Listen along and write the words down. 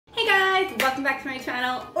welcome back to my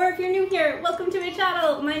channel, or if you're new here, welcome to my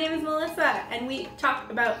channel. My name is Melissa and we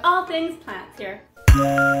talk about all things plants here.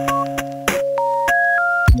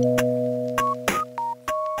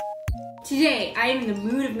 Today I am in the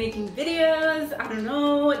mood of making videos. I don't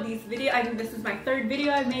know, I think this is my third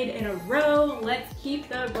video I've made in a row. Let's keep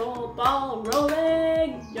the ball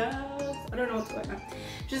rolling. Yes. I don't know what's going on.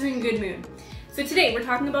 Just in a good mood. So today we're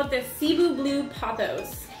talking about this Cebu blue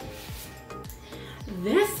Pothos.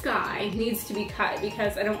 This guy needs to be cut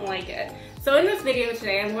because I don't like it. So in this video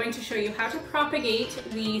today, I'm going to show you how to propagate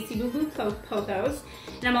the Cebu blue Pothos,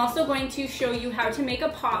 and I'm also going to show you how to make a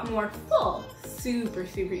pot more full. Super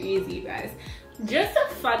easy, you guys. Just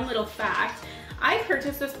a fun little fact. I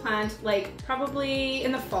purchased this plant like probably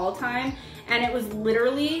in the fall time, and it was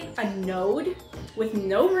literally a node with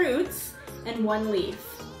no roots and one leaf.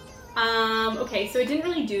 Okay, so it didn't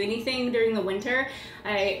really do anything during the winter.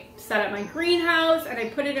 I set up my greenhouse and I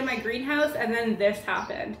put it in my greenhouse, and then this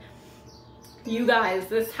happened. You guys,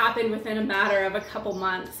 this happened within a matter of a couple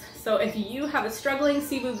months. So if you have a struggling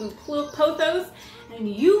Cebu blue Pothos and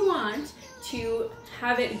you want to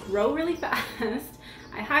have it grow really fast,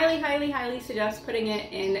 I highly suggest putting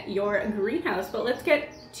it in your greenhouse. But let's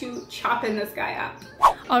get to chopping this guy up.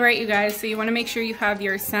 All right, you guys, so you want to make sure you have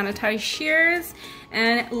your sanitized shears,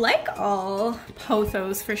 and like all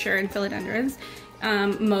pothos for sure and philodendrons,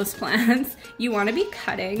 most plants, you want to be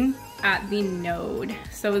cutting at the node.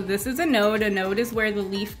 So this is a node. A node is where the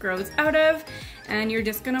leaf grows out of, and you're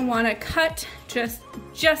just gonna want to cut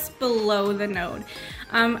just below the node.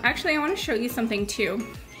 Actually, I want to show you something too.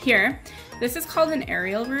 Here, this is called an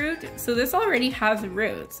aerial root. So this already has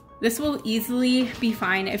roots. This will easily be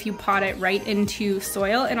fine if you pot it right into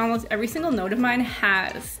soil, and almost every single node of mine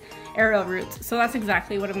has aerial roots. So that's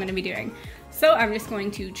exactly what I'm going to be doing. So I'm just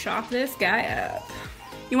going to chop this guy up.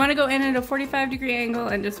 You want to go in at a 45-degree angle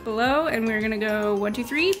and just below, and we're going to go 1, 2,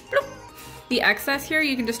 3, bloop. The excess here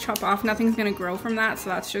you can just chop off. Nothing's going to grow from that, so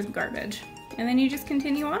that's just garbage. And then you just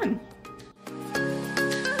continue on.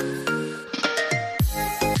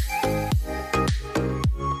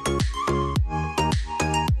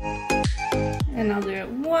 And I'll do it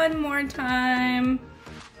one more time.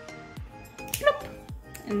 Bloop.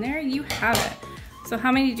 And there you have it. So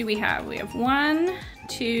how many do we have? We have 1,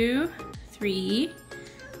 2, 3,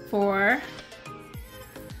 4,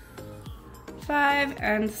 5,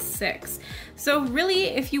 and 6. So really,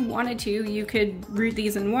 if you wanted to, you could root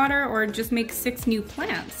these in water or just make 6 new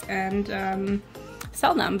plants and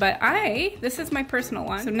sell them. But this is my personal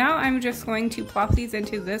one. So now I'm just going to plop these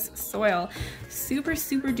into this soil. Super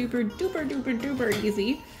duper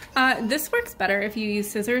easy. This works better if you use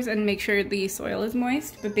scissors and make sure the soil is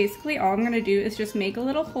moist, but basically all I'm gonna do is just make a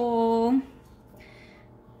little hole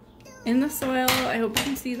in the soil. I hope you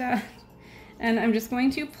can see that. And I'm just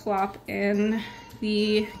going to plop in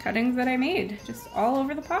the cuttings that I made just all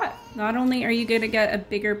over the pot. Not only are you gonna get a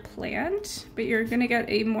bigger plant, but you're gonna get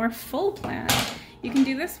a more full plant. You can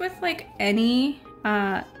do this with like any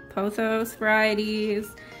pothos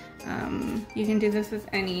varieties. You can do this with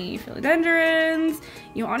any philodendrons.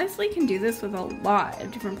 You honestly can do this with a lot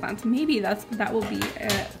of different plants. Maybe that will be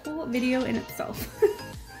a whole video in itself.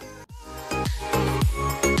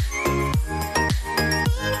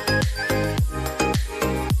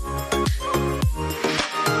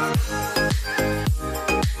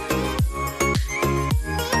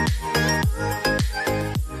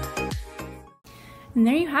 And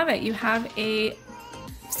there you have it. You have a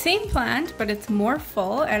same plant, but it's more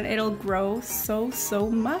full and it'll grow so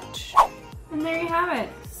much. And there you have it.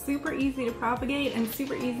 Super easy to propagate and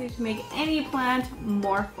super easy to make any plant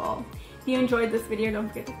more full. If you enjoyed this video, don't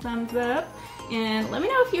forget to thumbs up, and let me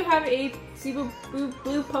know if you have a Cebu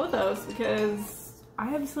blue Pothos, because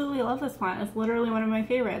I absolutely love this plant. It's literally one of my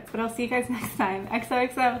favorites. But I'll see you guys next time.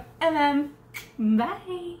 XOXO, and then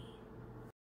bye.